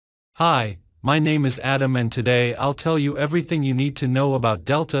Hi, my name is Adam and today I'll tell you everything you need to know about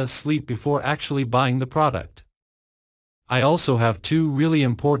Delta Sleep before actually buying the product. I also have two really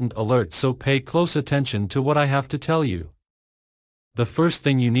important alerts, so pay close attention to what I have to tell you. The first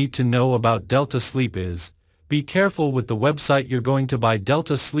thing you need to know about Delta Sleep is, be careful with the website you're going to buy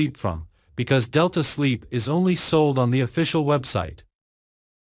Delta Sleep from, because Delta Sleep is only sold on the official website.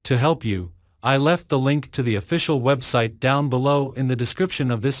 To help you, I left the link to the official website down below in the description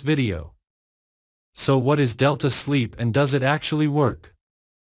of this video. So what is Delta Sleep and does it actually work?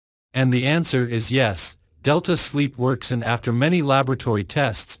 And the answer is yes, Delta Sleep works, and after many laboratory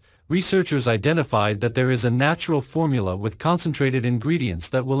tests, researchers identified that there is a natural formula with concentrated ingredients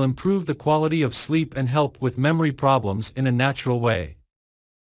that will improve the quality of sleep and help with memory problems in a natural way.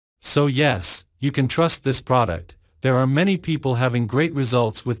 So yes, you can trust this product. There are many people having great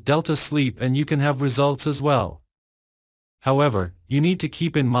results with Delta Sleep and you can have results as well. However, you need to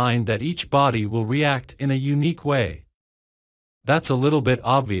keep in mind that each body will react in a unique way. That's a little bit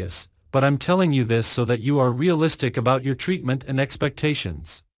obvious, but I'm telling you this so that you are realistic about your treatment and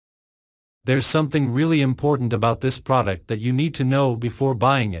expectations. There's something really important about this product that you need to know before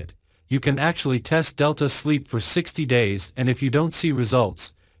buying it. You can actually test Delta Sleep for 60 days, and if you don't see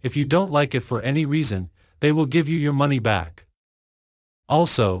results, if you don't like it for any reason, they will give you your money back.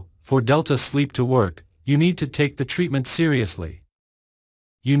 Also, for Delta Sleep to work, you need to take the treatment seriously.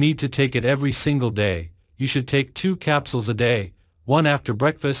 You need to take it every single day. You should take 2 capsules a day, one after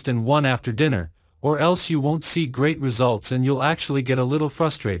breakfast and one after dinner, or else you won't see great results and you'll actually get a little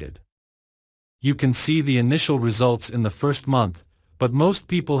frustrated. You can see the initial results in the first month, but most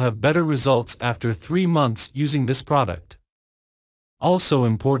people have better results after 3 months using this product. Also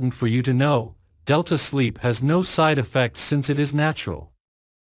important for you to know, Delta Sleep has no side effects since it is natural.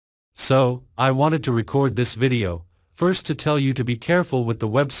 So, I wanted to record this video, first to tell you to be careful with the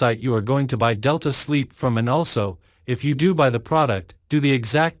website you are going to buy Delta Sleep from, and also, if you do buy the product, do the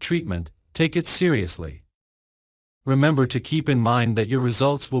exact treatment, take it seriously. Remember to keep in mind that your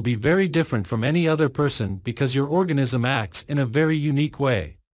results will be very different from any other person because your organism acts in a very unique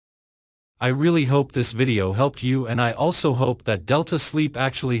way. I really hope this video helped you, and I also hope that Delta Sleep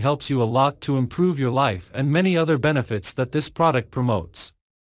actually helps you a lot to improve your life and many other benefits that this product promotes.